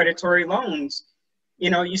crisis and predatory loans. You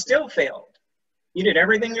know, you still failed. You did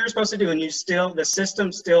everything you were supposed to do, and the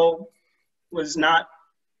system still was not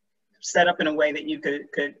set up in a way that you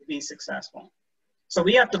could be successful. So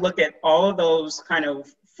we have to look at all of those kind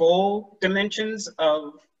of full dimensions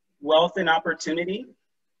of wealth and opportunity,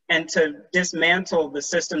 and to dismantle the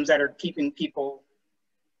systems that are keeping people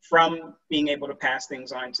from being able to pass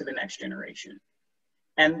things on to the next generation.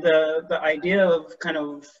 And the idea of kind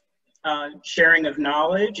of sharing of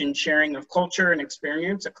knowledge and sharing of culture and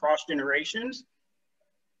experience across generations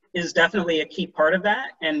is definitely a key part of that,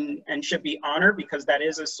 and should be honored, because that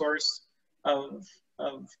is a source of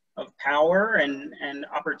power and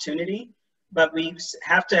opportunity. But we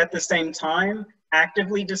have to, at the same time,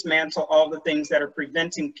 actively dismantle all the things that are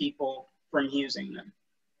preventing people from using them,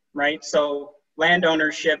 right? So land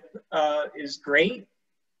ownership is great.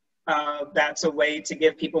 That's a way to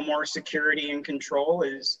give people more security and control,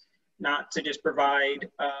 is not to just provide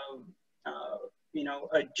you know,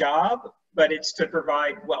 a job, but it's to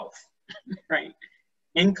provide wealth, right?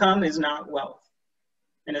 Income is not wealth.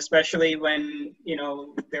 And especially when, you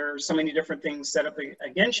know, there are so many different things set up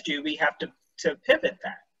against you, we have to pivot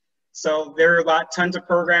that. So there are tons of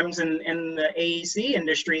programs in the AEC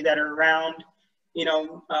industry that are around, you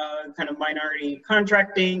know, kind of minority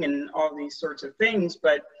contracting and all these sorts of things,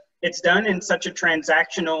 but it's done in such a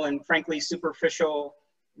transactional and frankly superficial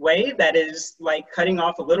way that is like cutting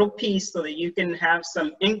off a little piece so that you can have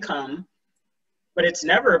some income, but it's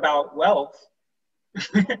never about wealth,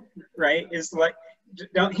 right? It's like,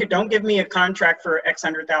 don't give me a contract for X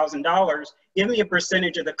 $100,000, give me a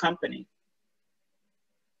percentage of the company.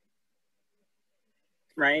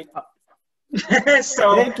 Right.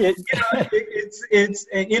 So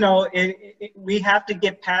you know, we have to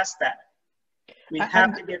get past that. We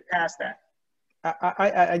have to get past that.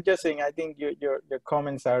 I just think, I think your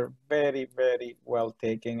comments are very, very well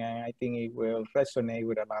taken, and I think it will resonate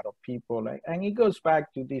with a lot of people. And it goes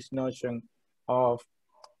back to this notion of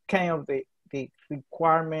kind of the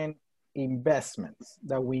requirement investments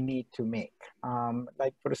that we need to make.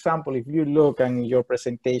 Like, for example, if you look, and your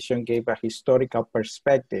presentation gave a historical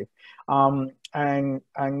perspective, and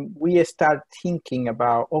we start thinking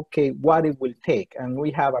about, okay, what it will take. And we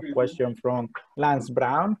have a question from Lance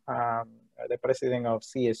Brown, the president of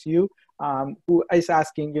CSU, who is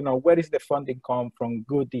asking, where is the funding come from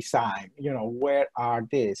good design? Where are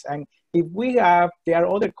this? And if we have, there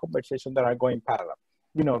are other conversations that are going parallel.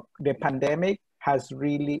 The pandemic has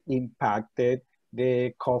really impacted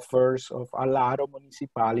the coffers of a lot of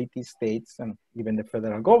municipalities, states, and even the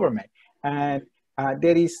federal government. And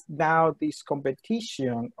there is now this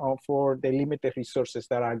competition for the limited resources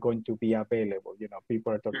that are going to be available.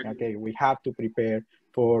 People are talking, okay, we have to prepare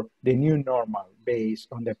for the new normal based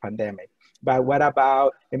on the pandemic. But what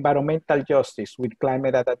about environmental justice with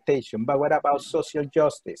climate adaptation? But what about social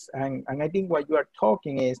justice? And I think what you are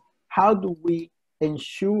talking is, how do we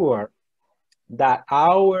ensure that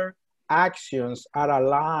our actions are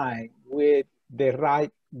aligned with the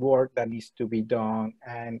right work that needs to be done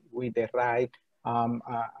and with the right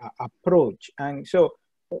approach? And so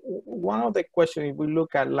one of the questions, if we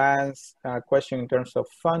look at Lance's question in terms of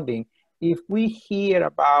funding, if we hear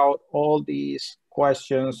about all these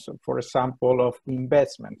questions, for example, of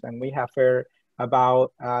investments, and we have heard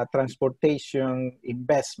about transportation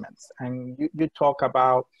investments, and you talk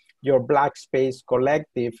about your Black Space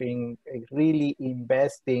Collective in really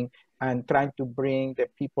investing and trying to bring the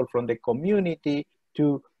people from the community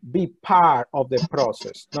to be part of the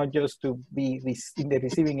process, not just to be in the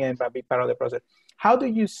receiving end, but be part of the process. How do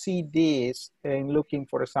you see this in looking,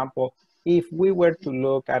 for example, if we were to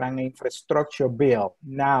look at an infrastructure bill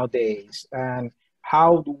nowadays, and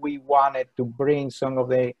how do we want it to bring some of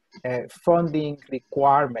the funding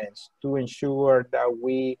requirements to ensure that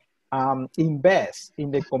we invest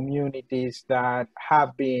in the communities that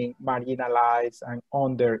have been marginalized and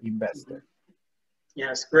underinvested?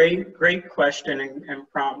 Yes, great question and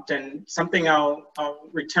prompt, and something I'll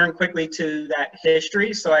return quickly to that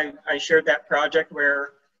history. So I shared that project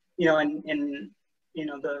where, in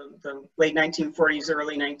the late 1940s,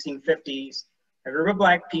 early 1950s, a group of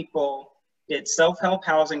Black people did self-help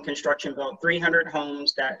housing construction, built 300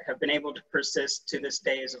 homes that have been able to persist to this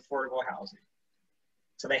day as affordable housing.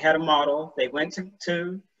 So they had a model. They went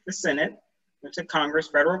to the Senate, went to Congress,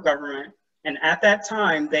 federal government, and at that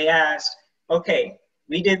time they asked, okay,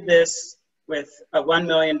 we did this with a $1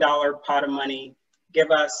 million pot of money,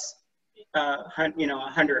 give us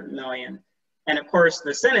 $100 million. And of course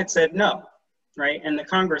the Senate said no, right? And the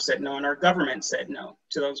Congress said no, and our government said no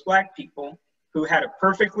to those Black people who had a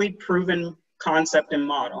perfectly proven concept and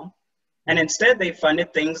model. And instead they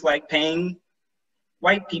funded things like paying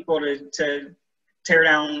white people to tear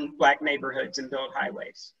down Black neighborhoods and build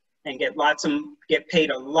highways and get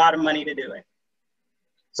paid a lot of money to do it.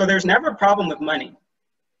 So there's never a problem with money.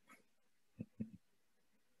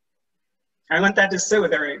 I want that to sit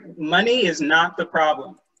with everyone. Money is not the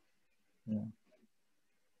problem. Yeah.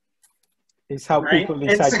 It's how right? people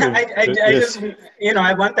decide I just,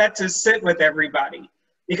 I want that to sit with everybody,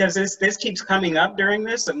 because this keeps coming up during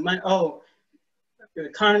this. Oh, the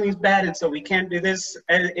economy's bad, and so we can't do this.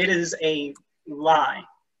 It is a lie.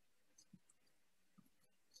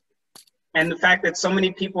 And the fact that so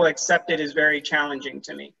many people accept it is very challenging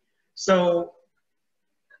to me. So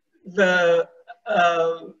the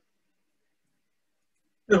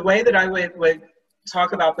way that I would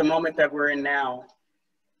talk about the moment that we're in now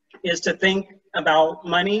is to think about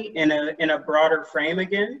money in a broader frame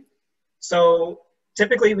again. So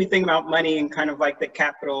typically we think about money in kind of like the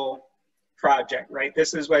capital project, right?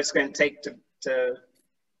 This is what it's going to take to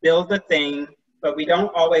build the thing, but we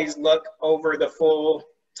don't always look over the full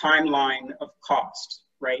timeline of cost,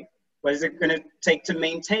 right? What is it going to take to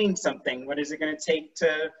maintain something? What is it going to take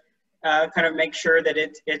to kind of make sure that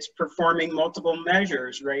it's performing multiple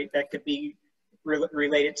measures, right? That could be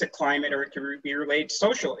related to climate, or it could be related to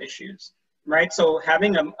social issues, right? So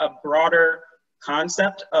having a broader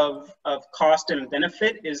concept of cost and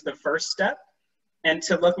benefit is the first step, and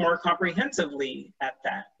to look more comprehensively at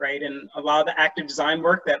that, right? And a lot of the active design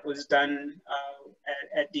work that was done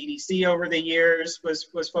at DDC over the years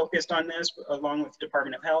was focused on this, along with the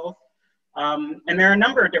Department of Health. And there are a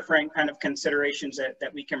number of different kind of considerations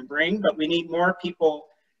that we can bring, but we need more people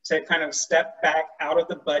to kind of step back out of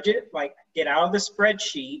the budget, like get out of the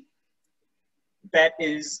spreadsheet that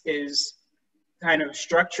is kind of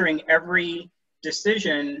structuring every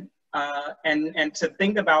decision, and to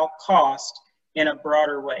think about cost in a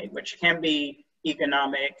broader way, which can be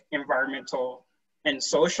economic, environmental, and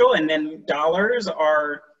social. And then dollars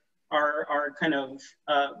are kind of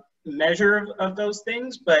measure of those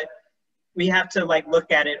things, but we have to like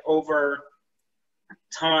look at it over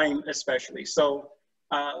time, especially. So,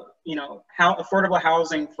 you know, how affordable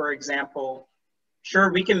housing, for example,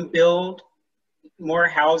 sure, we can build more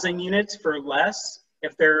housing units for less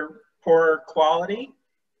if they're poor quality,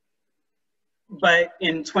 but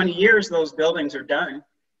in 20 years, those buildings are done.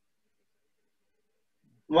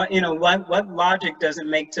 What, you know, what logic does it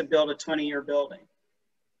make to build a 20-year building,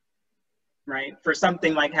 right? For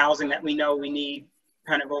something like housing that we know we need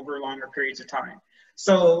kind of over longer periods of time.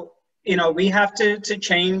 So, you know, we have to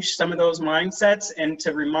change some of those mindsets and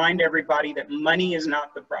to remind everybody that money is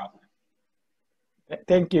not the problem.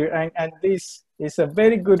 Thank you. And this is a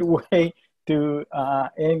very good way to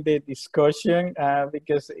end the discussion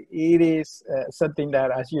because it is something that,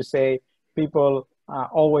 as you say, people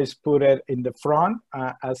always put it in the front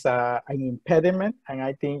as an impediment. And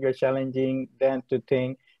I think you're challenging them to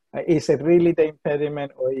think, is it really the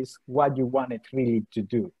impediment or is what you want it really to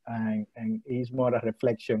do? And it's more a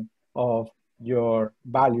reflection of your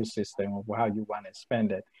value system of how you want to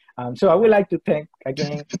spend it. So I would like to thank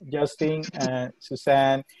again, Justin and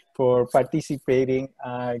Suzanne for participating.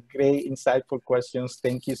 Great, insightful questions.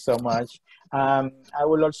 Thank you so much. I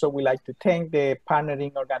would like to thank the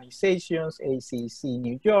partnering organizations, ACEC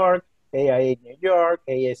New York, AIA New York,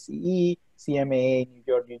 ASCE, CMAA New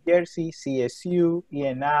York, New Jersey, CSU,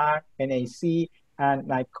 ENR, NAC, and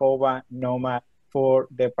NICOVA, NOMA for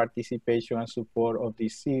the participation and support of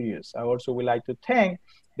this series. I also would like to thank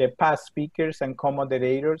the past speakers and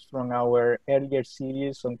co-moderators from our earlier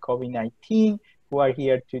series on COVID-19 who are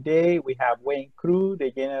here today. We have Wayne Crew,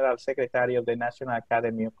 the General Secretary of the National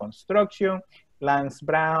Academy of Construction, Lance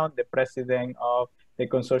Brown, the President of the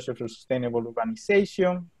Consortium for Sustainable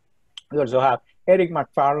Urbanization. We also have Eric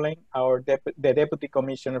McFarlane, the Deputy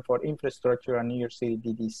Commissioner for Infrastructure at New York City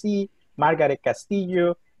DDC, Margaret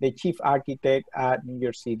Castillo, the Chief Architect at New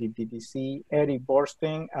York City DDC, Eric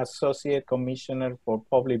Borstein, Associate Commissioner for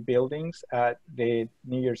Public Buildings at the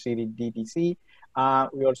New York City DDC.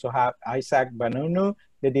 We also have Isaac Banunu,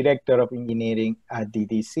 the Director of Engineering at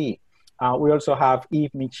DDC. We also have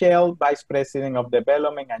Yves Michel, Vice President of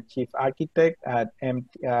Development and Chief Architect at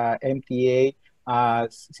MTA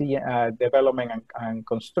Development and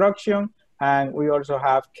Construction. And we also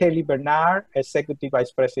have Kelly Bernard, Executive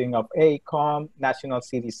Vice President of AECOM, National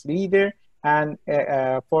Cities Leader, and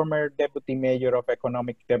former Deputy Mayor of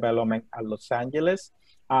Economic Development at Los Angeles.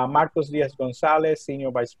 Marcos Diaz-Gonzalez, Senior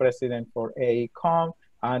Vice President for AECOM.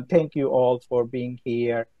 And thank you all for being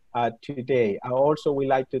here today. I also would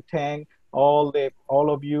like to thank all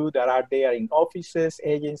of you that are there in offices,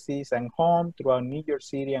 agencies, and home throughout New York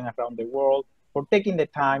City and around the world for taking the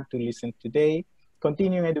time to listen today.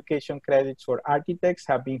 Continuing education credits for architects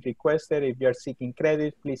have been requested. If you're seeking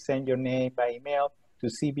credit, please send your name by email to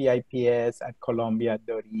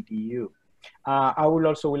cbips@columbia.edu. I would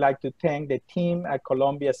also like to thank the team at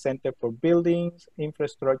Columbia Center for Buildings,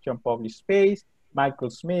 Infrastructure, and Public Space,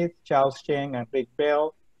 Michael Smith, Charles Cheng, and Rick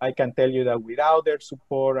Bell. I can tell you that without their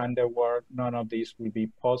support and their work, none of this will be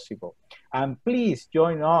possible. And please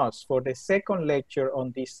join us for the second lecture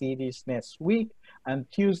on this series next week. On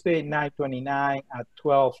Tuesday, 9/29 at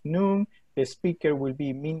 12 noon, the speaker will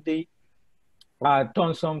be Mindy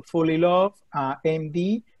Thompson-Fulilov,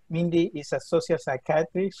 MD. Mindy is a social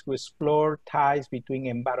psychiatrist who explored ties between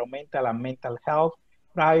environmental and mental health.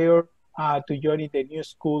 Prior to joining the new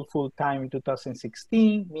school full-time in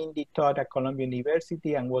 2016, Mindy taught at Columbia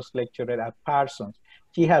University and was lecturer at Parsons.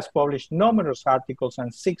 She has published numerous articles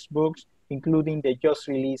and 6 books, including the just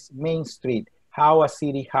released Main Street, How a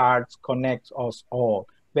City Heart Connects Us All.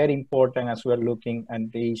 Very important as we're looking at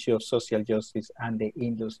the issue of social justice and the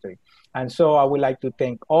industry. And so I would like to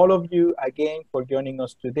thank all of you again for joining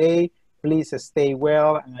us today. Please stay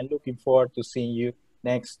well, and I'm looking forward to seeing you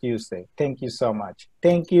next Tuesday. Thank you so much.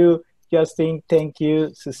 Thank you, Justin. Thank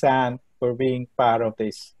you, Suzanne, for being part of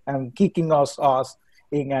this and kicking us off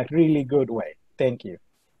in a really good way. Thank you.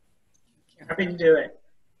 Happy to do it.